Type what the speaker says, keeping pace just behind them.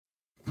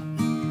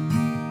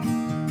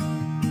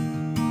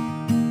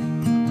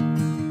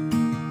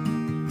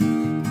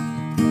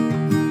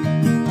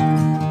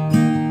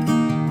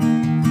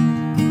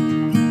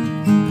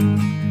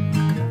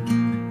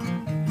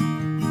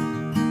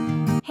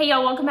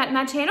y'all, welcome back to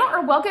my channel,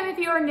 or welcome if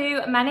you are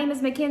new. My name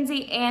is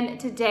Mackenzie, and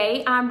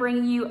today I'm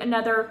bringing you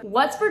another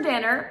What's for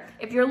Dinner.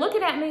 If you're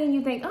looking at me and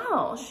you think,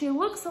 oh, she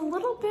looks a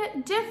little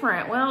bit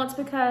different, well, it's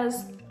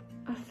because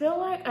I feel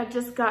like I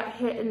just got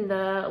hit in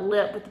the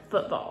lip with the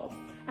football.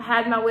 I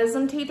had my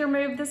wisdom teeth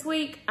removed this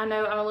week. I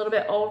know I'm a little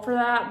bit old for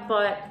that,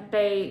 but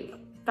they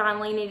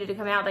finally needed to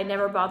come out. They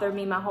never bothered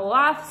me my whole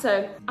life,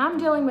 so I'm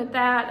dealing with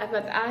that. I've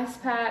got the ice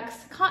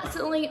packs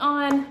constantly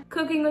on,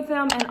 cooking with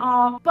them and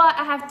all, but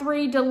I have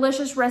 3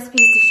 delicious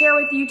recipes to share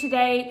with you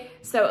today,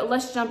 so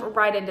let's jump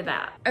right into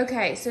that.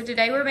 Okay, so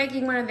today we're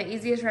making one of the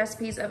easiest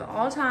recipes of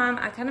all time.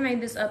 I kind of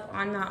made this up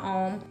on my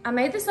own. I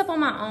made this up on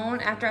my own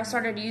after I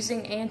started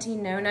using Auntie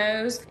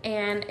NoNo's,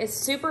 and it's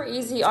super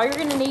easy. All you're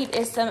gonna need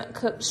is some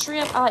cooked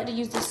shrimp. I like to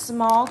use the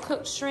small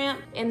cooked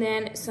shrimp, and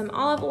then some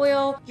olive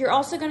oil. You're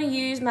also gonna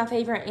use my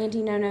favorite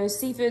Auntie NoNo's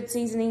seafood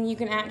seasoning. You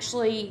can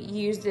actually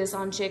use this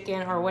on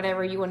chicken or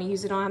whatever you want to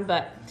use it on,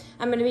 but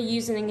I'm going to be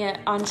using it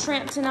on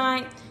shrimp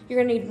tonight.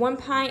 You're going to need 1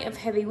 pint of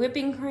heavy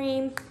whipping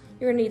cream.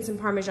 You're going to need some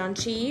Parmesan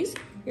cheese.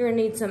 You're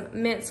gonna need some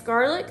minced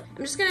garlic.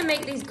 I'm just gonna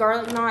make these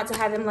garlic knots. I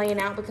have them laying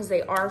out because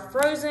they are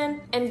frozen.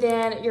 And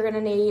then you're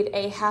gonna need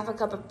a ½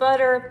 cup of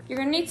butter. You're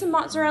gonna need some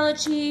mozzarella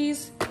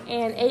cheese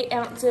and 8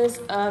 ounces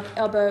of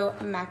elbow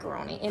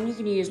macaroni. And you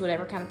can use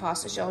whatever kind of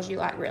pasta shells you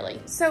like, really.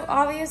 So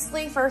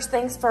obviously, first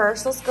things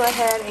first, let's go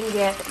ahead and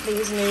get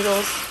these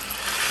noodles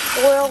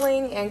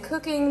boiling and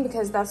cooking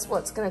because that's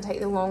what's gonna take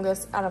the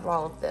longest out of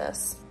all of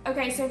this.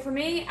 Okay, so for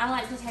me, I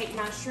like to take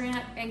my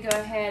shrimp and go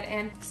ahead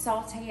and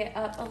saute it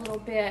up a little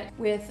bit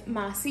with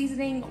my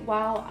seasoning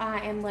while I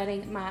am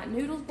letting my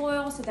noodles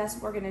boil. So that's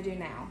what we're gonna do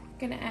now.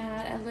 Gonna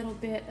add a little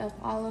bit of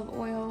olive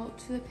oil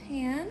to the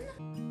pan.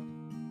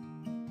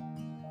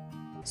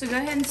 So go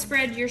ahead and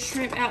spread your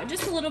shrimp out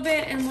just a little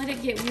bit and let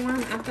it get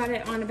warm. I've got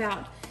it on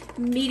about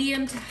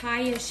medium to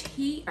high-ish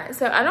heat.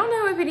 So I don't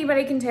know if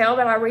anybody can tell,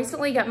 but I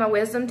recently got my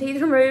wisdom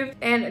teeth removed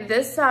and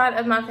this side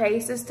of my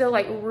face is still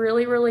like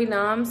really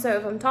numb. So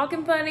if I'm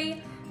talking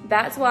funny,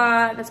 that's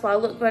why I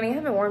look funny. I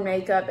haven't worn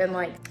makeup in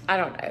like, I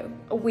don't know,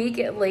 a week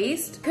at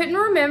least. Couldn't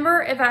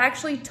remember if I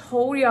actually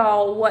told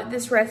y'all what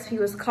this recipe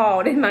was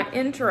called in my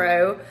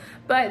intro,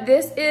 but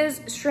this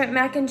is shrimp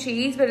mac and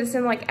cheese, but it's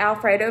in like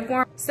Alfredo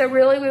form. So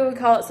really we would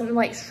call it something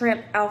like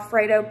shrimp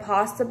Alfredo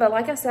pasta. But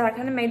like I said, I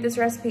kind of made this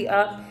recipe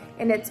up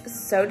and it's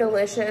so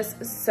delicious.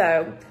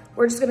 So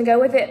we're just gonna go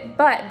with it.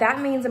 But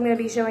that means I'm gonna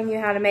be showing you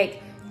how to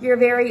make your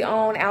very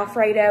own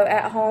Alfredo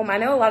at home. I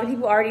know a lot of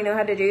people already know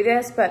how to do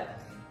this,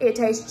 but it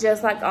tastes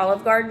just like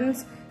Olive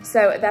Garden's.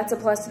 So that's a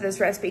plus to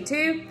this recipe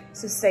too.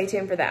 So stay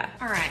tuned for that.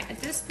 All right, at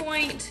this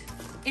point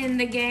in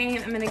the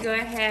game, I'm gonna go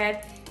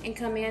ahead and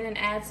come in and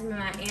add some of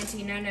my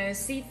Auntie NoNo's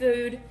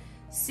seafood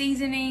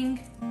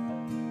seasoning.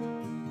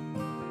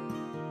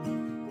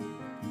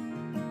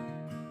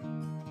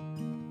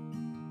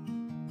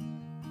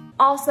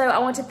 Also, I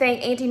want to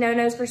thank Auntie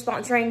NoNo's for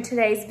sponsoring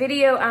today's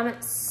video.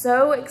 I'm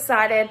so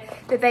excited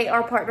that they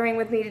are partnering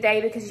with me today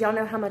because y'all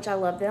know how much I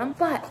love them.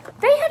 But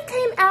they have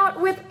came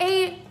out with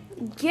a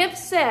gift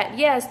set.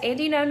 Yes,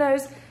 Auntie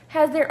NoNo's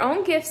has their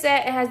own gift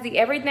set. It has the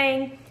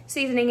everything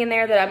seasoning in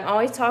there that I'm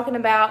always talking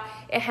about.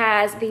 It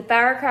has the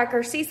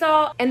firecracker sea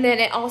salt, and then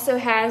it also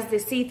has the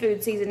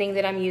seafood seasoning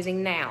that I'm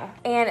using now.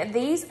 And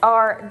these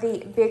are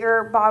the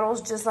bigger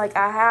bottles just like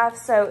I have,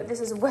 so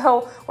this is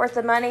well worth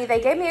the money. They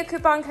gave me a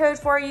coupon code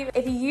for you.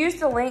 If you use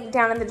the link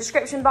down in the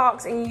description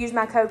box and you use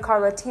my code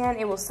Carla10,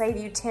 it will save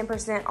you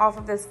 10% off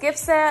of this gift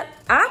set.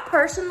 I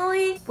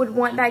personally would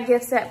want that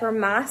gift set for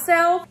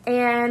myself,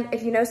 and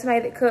if you know somebody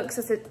that cooks,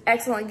 it's an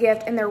excellent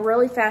gift, and they're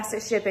really fast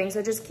at shipping,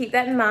 so just keep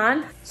that in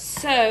mind.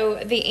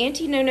 So the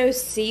Auntie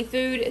NoNo's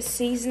seafood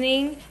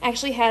seasoning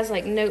actually has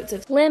like notes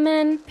of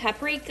lemon,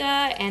 paprika,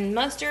 and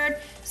mustard.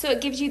 So it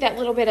gives you that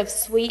little bit of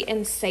sweet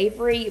and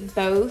savory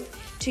both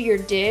to your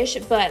dish.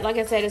 But like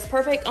I said, it's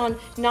perfect on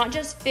not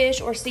just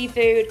fish or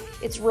seafood.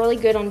 It's really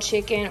good on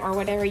chicken or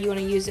whatever you want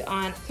to use it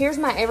on. Here's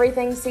my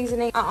everything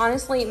seasoning. I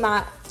honestly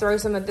might throw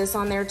some of this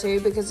on there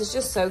too because it's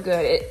just so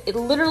good. It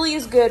literally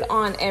is good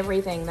on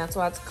everything. That's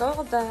why it's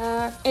called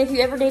that. And if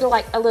you ever need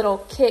like a little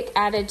kick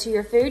added to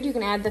your food, you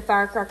can add the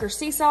firecracker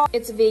sea salt.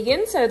 It's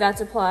vegan, so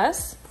that's a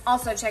plus.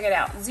 Also, check it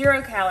out.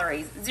 0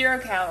 calories, 0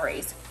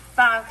 calories,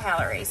 5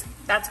 calories.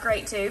 That's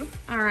great too.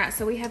 All right,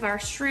 so we have our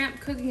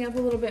shrimp cooking up a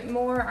little bit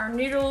more. Our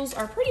noodles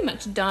are pretty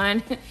much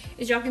done.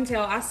 As y'all can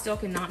tell, I still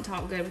cannot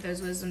talk good with those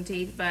wisdom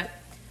teeth,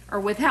 or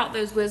without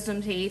those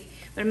wisdom teeth.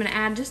 But I'm gonna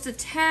add just a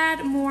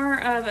tad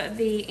more of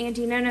the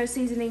Auntie NoNo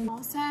seasoning.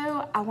 Also,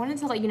 I wanted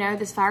to let you know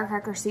this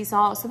firecracker sea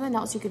salt, something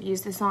else you could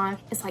use this on.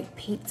 It's like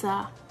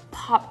pizza,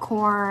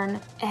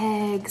 popcorn,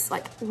 eggs,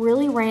 like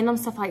really random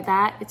stuff like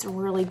that. It's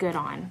really good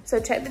on.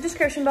 So check the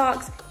description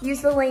box, use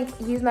the link,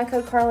 use my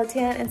code Carla10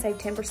 and save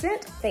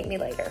 10%. Thank me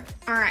later.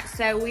 All right,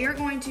 so we are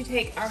going to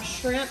take our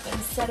shrimp and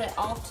set it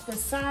off to the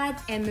side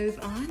and move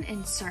on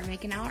and start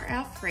making our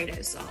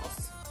Alfredo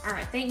sauce. All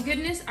right, thank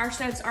goodness our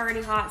stove's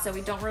already hot, so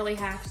we don't really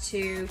have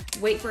to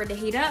wait for it to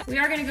heat up. We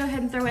are gonna go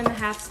ahead and throw in the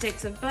 ½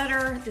 sticks of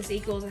butter. This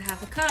equals a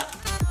 ½ cup.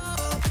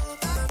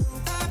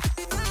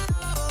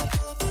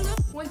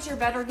 once your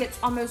butter gets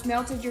almost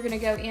melted, you're gonna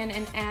go in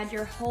and add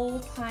your whole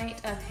pint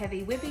of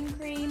heavy whipping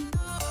cream.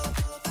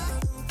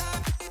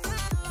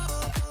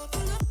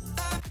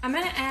 I'm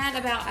gonna add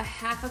about a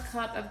half a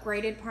cup of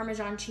grated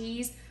Parmesan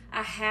cheese.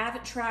 I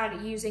have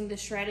tried using the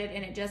shredded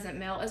and it doesn't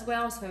melt as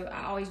well, so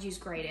I always use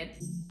grated.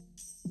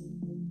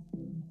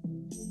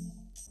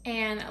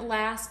 And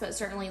last but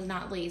certainly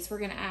not least, we're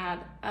gonna add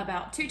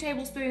about 2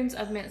 tablespoons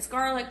of minced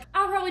garlic.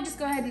 I'll probably just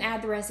go ahead and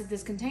add the rest of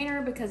this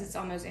container because it's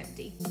almost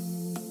empty.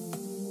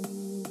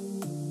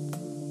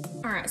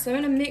 All right, so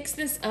I'm gonna mix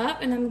this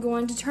up and I'm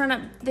going to turn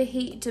up the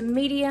heat to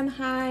medium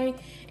high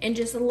and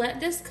just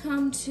let this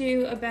come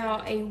to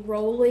about a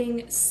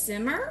rolling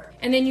simmer.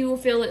 And then you will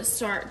feel it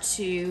start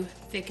to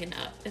thicken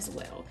up as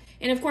well.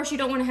 And of course you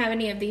don't wanna have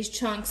any of these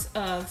chunks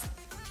of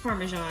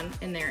Parmesan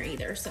in there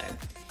either, so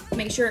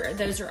make sure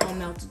those are all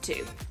melted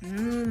too.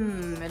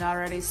 It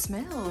already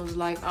smells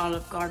like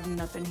Olive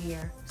Garden up in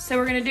here. So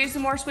we're gonna do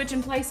some more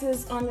switching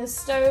places on this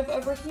stove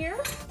over here.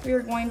 We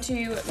are going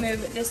to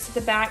move this to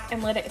the back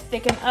and let it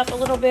thicken up a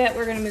little bit.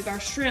 We're gonna move our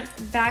shrimp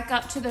back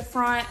up to the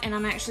front and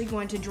I'm actually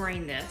going to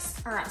drain this.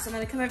 All right, so I'm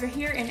gonna come over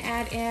here and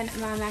add in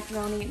my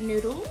macaroni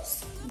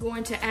noodles. I'm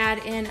going to add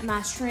in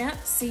my shrimp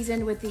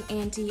seasoned with the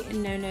Auntie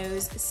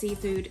NoNo's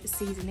seafood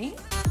seasoning.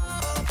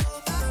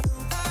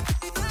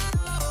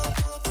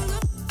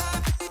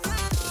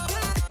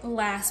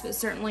 Last but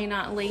certainly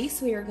not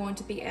least, we are going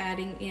to be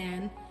adding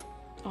in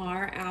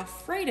our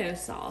Alfredo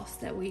sauce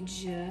that we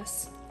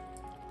just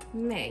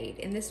made.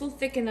 And this will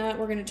thicken up.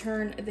 We're gonna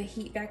turn the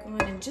heat back on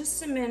in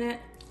just a minute.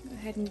 Go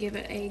ahead and give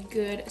it a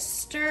good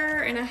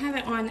stir. And I have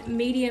it on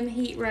medium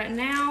heat right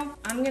now.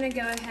 I'm gonna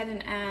go ahead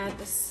and add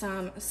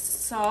some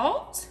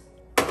salt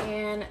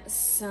and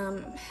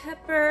some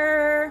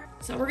pepper.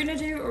 So what we're gonna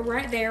do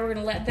right there, we're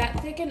gonna let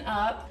that thicken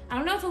up. I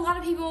don't know if a lot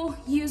of people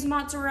use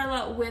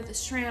mozzarella with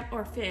shrimp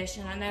or fish,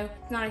 and I know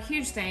it's not a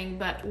huge thing,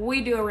 but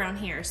we do around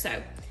here. So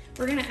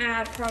we're gonna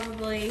add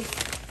probably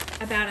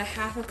about a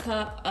half a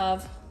cup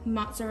of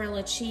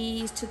mozzarella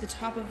cheese to the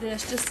top of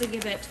this just to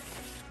give it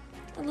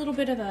a little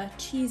bit of a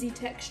cheesy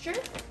texture.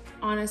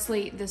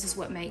 Honestly, this is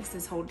what makes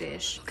this whole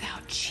dish. Look how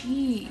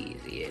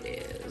cheesy it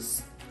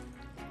is.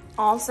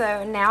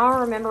 Also, now I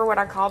remember what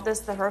I called this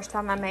the first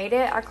time I made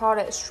it. I called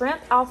it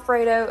shrimp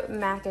Alfredo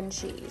mac and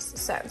cheese.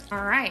 So,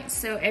 all right,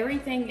 so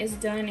everything is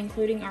done,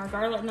 including our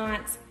garlic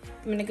knots.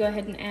 I'm gonna go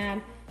ahead and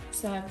add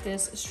some of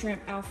this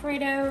shrimp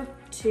Alfredo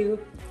to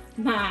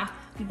my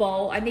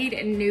bowl. I need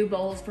new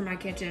bowls for my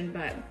kitchen,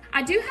 but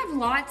I do have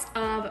lots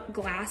of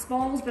glass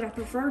bowls, but I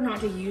prefer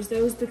not to use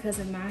those because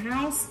in my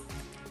house,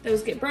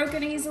 those get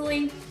broken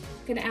easily.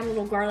 I'm gonna add a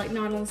little garlic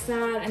knot on the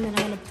side, and then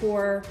I'm gonna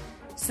pour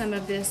some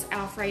of this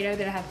Alfredo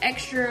that I have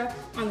extra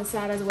on the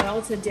side as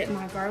well to dip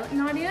my garlic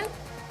knot in.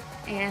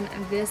 And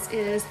this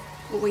is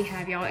what we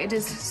have, y'all. It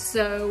is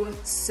so,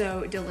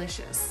 so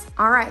delicious.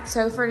 All right,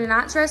 so for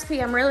tonight's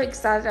recipe, I'm really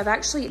excited. I've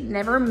actually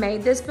never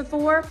made this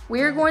before.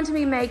 We are going to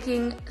be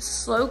making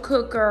slow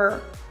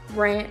cooker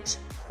ranch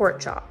pork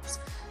chops.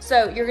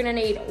 So you're gonna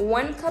need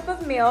 1 cup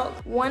of milk,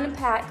 1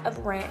 pack of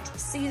ranch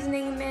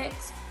seasoning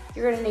mix.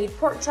 You're gonna need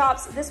pork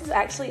chops. This was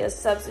actually a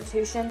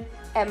substitution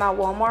at my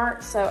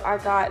Walmart, so I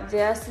got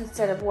this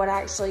instead of what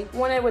I actually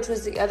wanted, which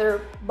was the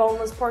other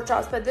boneless pork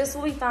chops, but this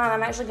will be fine.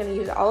 I'm actually gonna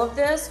use all of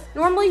this.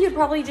 Normally, you'd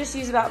probably just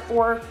use about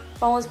 4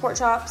 boneless pork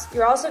chops.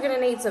 You're also gonna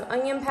need some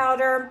onion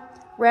powder,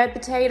 red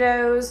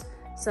potatoes,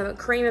 some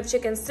cream of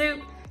chicken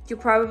soup. You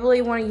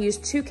probably wanna use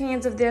 2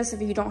 cans of this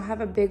if you don't have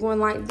a big one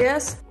like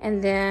this.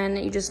 And then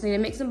you just need a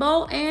mixing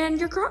bowl and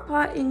your crock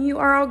pot and you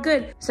are all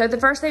good. So the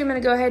first thing I'm gonna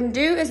go ahead and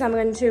do is I'm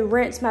going to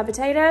rinse my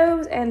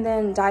potatoes and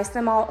then dice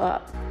them all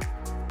up.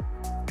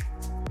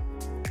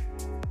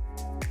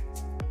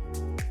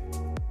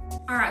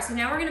 All right, so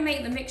now we're gonna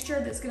make the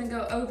mixture that's gonna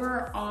go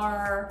over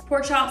our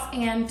pork chops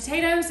and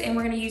potatoes, and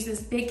we're gonna use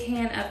this big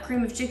can of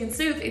cream of chicken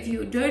soup. If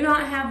you do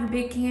not have the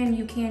big can,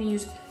 you can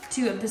use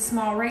 2 of the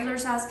small regular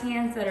size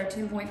cans that are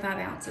 10.5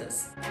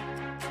 ounces.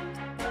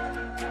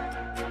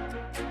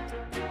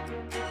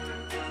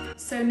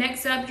 So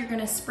next up, you're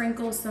gonna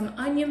sprinkle some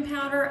onion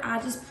powder.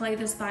 I just play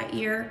this by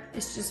ear.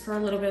 It's just for a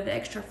little bit of the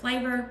extra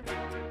flavor.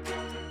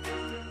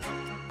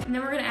 And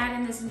then we're gonna add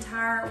in this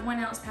entire 1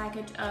 ounce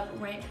package of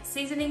ranch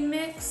seasoning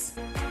mix.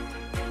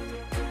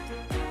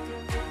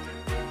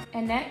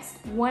 And next,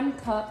 1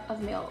 cup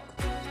of milk.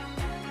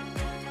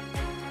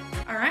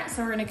 All right,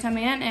 so we're gonna come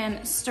in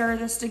and stir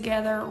this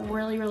together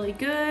really, really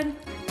good.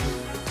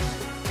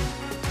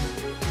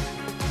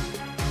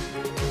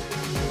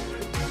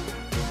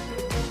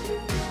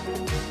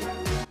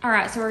 All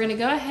right, so we're gonna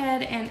go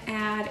ahead and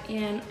add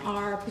in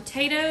our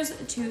potatoes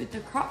to the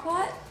crock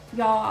pot.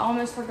 Y'all, I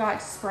almost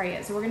forgot to spray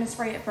it, so we're gonna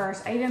spray it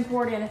first. I even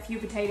poured in a few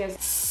potatoes.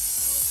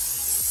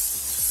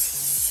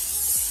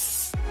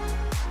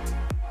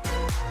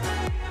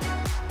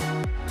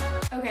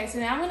 Okay, so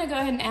now I'm gonna go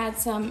ahead and add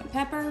some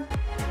pepper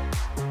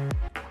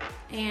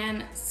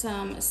and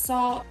some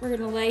salt. We're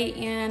gonna lay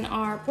in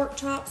our pork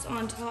chops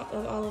on top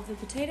of all of the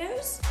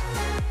potatoes.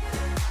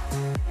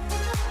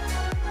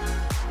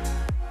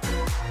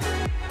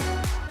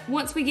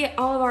 once we get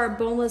all of our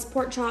boneless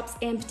pork chops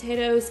and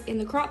potatoes in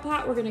the crock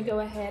pot, we're gonna go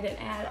ahead and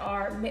add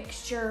our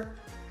mixture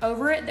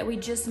over it that we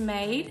just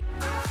made.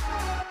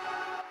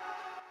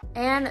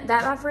 And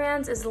that, my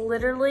friends, is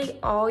literally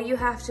all you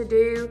have to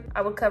do.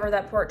 I would cover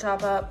that pork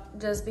chop up,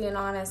 just being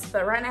honest.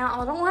 But right now,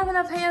 I don't have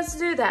enough hands to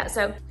do that.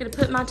 So I'm gonna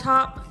put my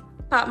top,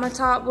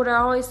 what I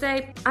always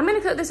say. I'm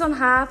gonna cook this on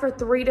high for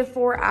 3 to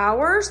 4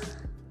 hours,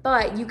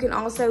 but you can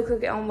also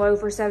cook it on low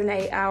for 7 to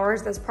 8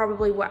 hours. That's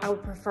probably what I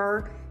would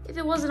prefer if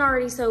it wasn't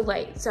already so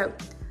late. So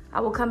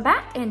I will come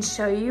back and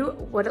show you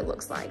what it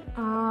looks like.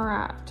 All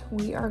right,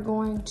 we are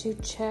going to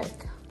check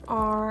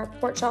our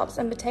pork chops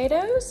and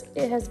potatoes.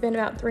 It has been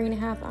about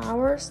 3.5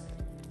 hours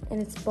and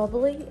it's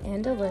bubbly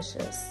and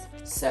delicious.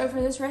 So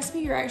for this recipe,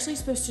 you're actually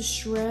supposed to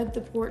shred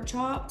the pork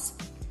chops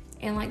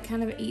and like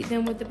kind of eat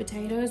them with the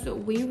potatoes, but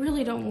we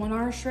really don't want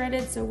ours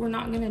shredded, so we're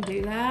not gonna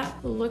do that.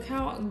 But look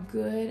how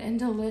good and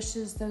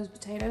delicious those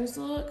potatoes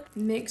look.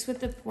 Mixed with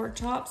the pork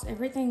chops,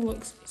 everything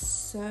looks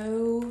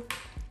so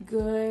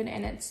good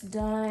and it's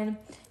done.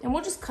 And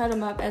we'll just cut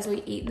them up as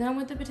we eat them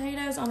with the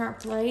potatoes on our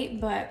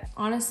plate, but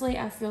honestly,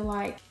 I feel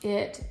like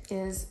it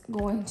is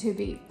going to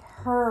be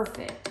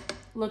perfect.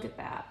 Look at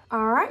that.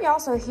 All right, y'all,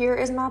 so here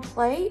is my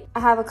plate.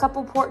 I have a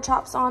couple pork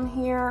chops on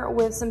here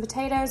with some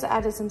potatoes. I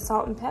added some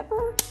salt and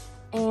pepper,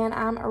 and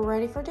I'm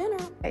ready for dinner.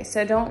 Okay,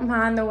 so don't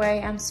mind the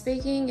way I'm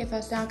speaking if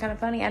I sound kind of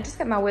funny. I just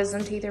got my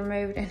wisdom teeth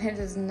removed and it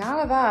is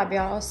not a vibe,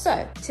 y'all.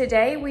 So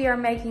today we are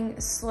making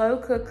slow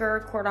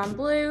cooker cordon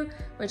bleu,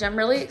 which I'm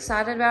really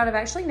excited about. I've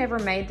actually never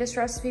made this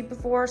recipe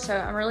before, so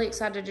I'm really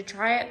excited to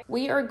try it.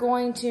 We are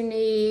going to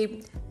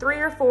need 3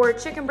 or 4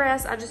 chicken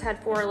breasts. I just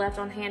had 4 left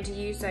on hand to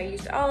use, so I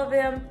used all of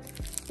them.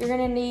 You're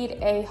gonna need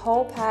a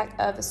whole pack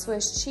of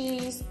Swiss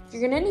cheese.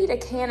 You're gonna need a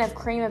can of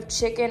cream of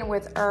chicken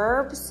with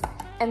herbs.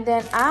 And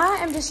then I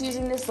am just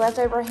using this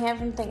leftover ham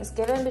from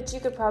Thanksgiving, but you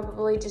could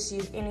probably just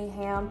use any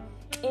ham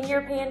in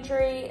your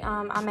pantry.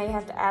 I may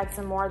have to add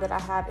some more that I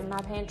have in my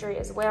pantry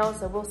as well,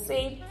 so we'll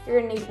see.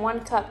 You're gonna need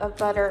 1 cup of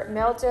butter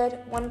melted,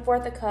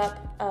 1/4 a cup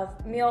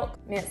of milk,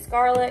 minced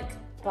garlic,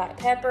 black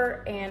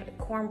pepper, and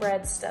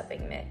cornbread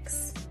stuffing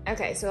mix.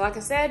 Okay, so like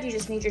I said, you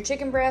just need your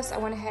chicken breasts. I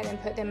went ahead and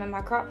put them in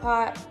my crock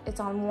pot. It's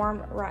on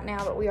warm right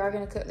now, but we are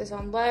gonna cook this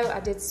on low. I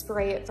did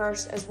spray it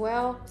first as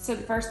well. So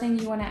the first thing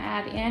you wanna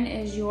add in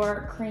is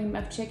your cream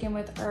of chicken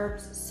with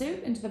herbs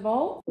soup into the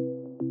bowl.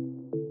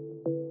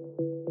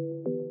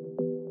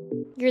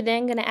 You're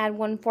then gonna add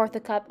 1/4 a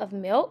cup of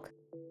milk,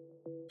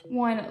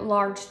 1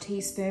 large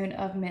teaspoon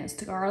of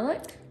minced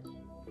garlic,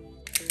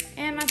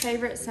 and my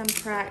favorite, some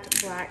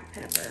cracked black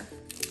pepper.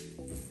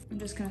 I'm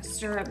just gonna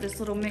stir up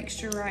this little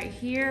mixture right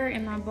here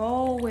in my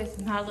bowl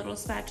with my little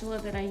spatula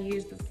that I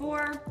used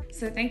before.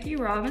 So thank you,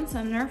 Robin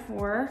Sumner,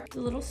 for the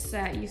little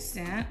set you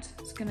sent.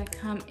 It's gonna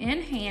come in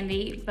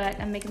handy, but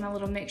I'm making my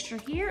little mixture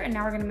here, and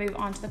now we're gonna move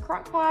on to the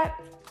crock pot.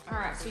 All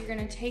right, so you're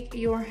gonna take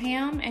your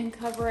ham and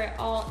cover it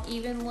all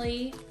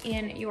evenly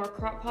in your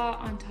crock pot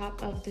on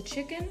top of the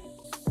chicken.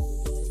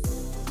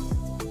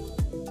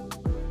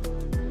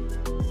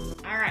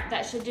 All right,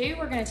 that should do.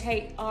 We're gonna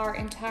take our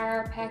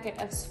entire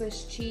packet of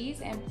Swiss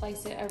cheese and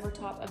place it over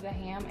top of the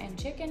ham and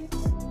chicken.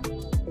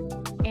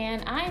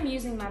 And I am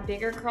using my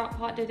bigger crock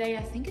pot today.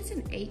 I think it's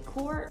an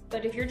 8-quart,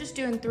 but if you're just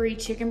doing 3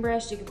 chicken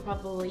breasts, you could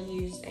probably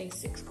use a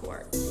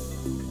 6-quart.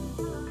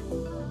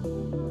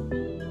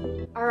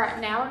 All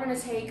right, now we're gonna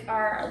take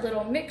our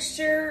little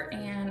mixture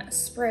and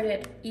spread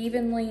it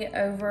evenly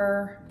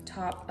over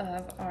top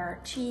of our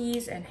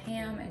cheese and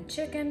ham and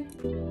chicken.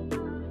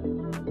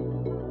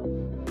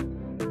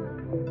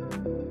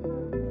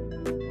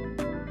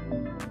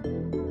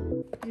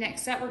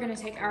 Next up, we're gonna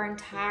take our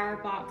entire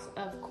box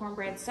of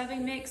cornbread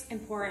stuffing mix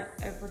and pour it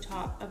over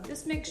top of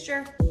this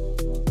mixture.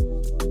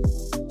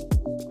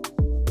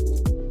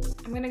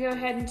 I'm gonna go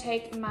ahead and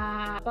take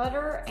my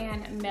butter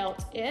and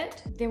melt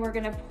it. Then we're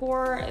gonna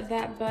pour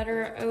that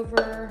butter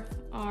over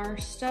our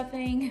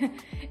stuffing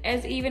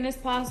as even as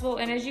possible.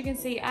 And as you can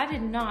see, I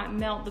did not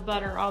melt the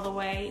butter all the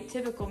way.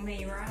 Typical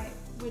me, right?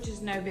 Which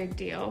is no big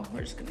deal.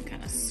 We're just gonna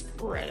kind of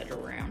spread it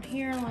around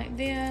here like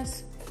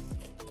this.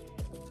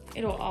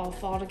 It'll all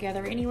fall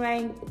together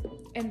anyway.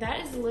 And that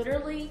is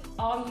literally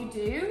all you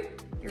do.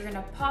 You're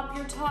gonna pop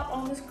your top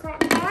on this crock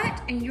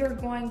pot and you're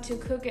going to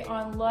cook it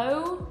on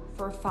low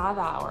for 5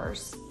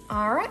 hours.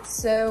 All right,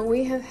 so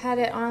we have had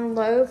it on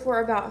low for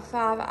about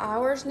 5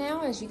 hours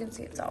now. As you can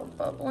see, it's all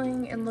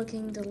bubbling and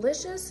looking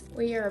delicious.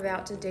 We are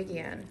about to dig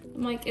in.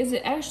 I'm like, is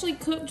it actually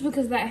cooked?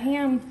 Because that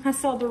ham, I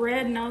saw the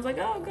red and I was like,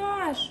 oh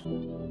gosh.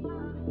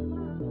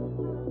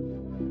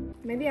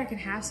 Maybe I can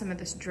have some of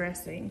this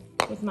dressing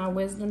with my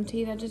wisdom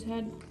teeth I just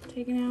had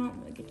taken out.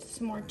 I'll get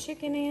some more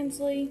chicken,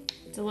 Ansley.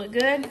 Does it look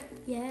good?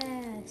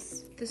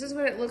 Yes. This is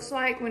what it looks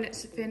like when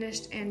it's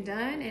finished and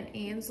done, and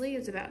Ansley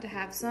is about to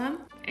have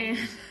some, and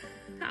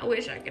I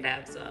wish I could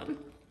have some.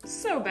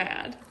 So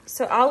bad.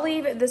 So I'll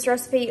leave this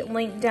recipe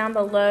linked down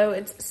below.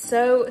 It's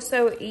so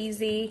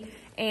easy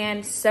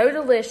and so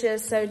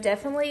delicious. So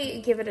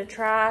definitely give it a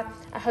try.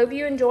 I hope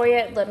you enjoy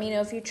it. Let me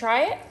know if you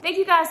try it. Thank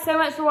you guys so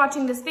much for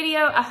watching this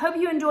video. I hope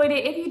you enjoyed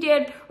it. If you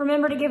did,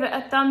 remember to give it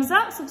a thumbs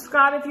up.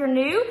 Subscribe if you're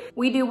new.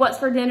 We do what's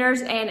for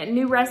dinners and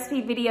new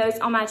recipe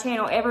videos on my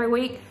channel every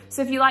week.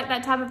 So if you like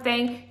that type of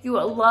thing, you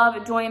will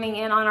love joining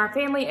in on our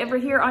family over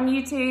here on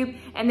YouTube.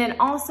 And then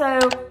also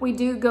we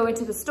do go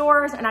into the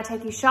stores and I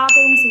take you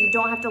shopping so you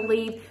don't have to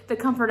leave the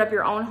comfort of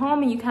your own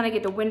home, and you kind of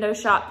get to window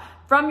shop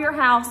from your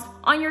house,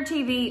 on your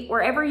TV,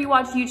 wherever you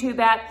watch YouTube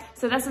at.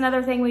 So that's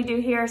another thing we do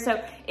here.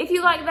 So if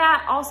you like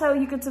that, also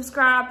you can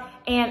subscribe,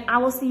 and I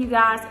will see you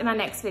guys in my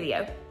next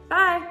video.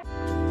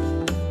 Bye.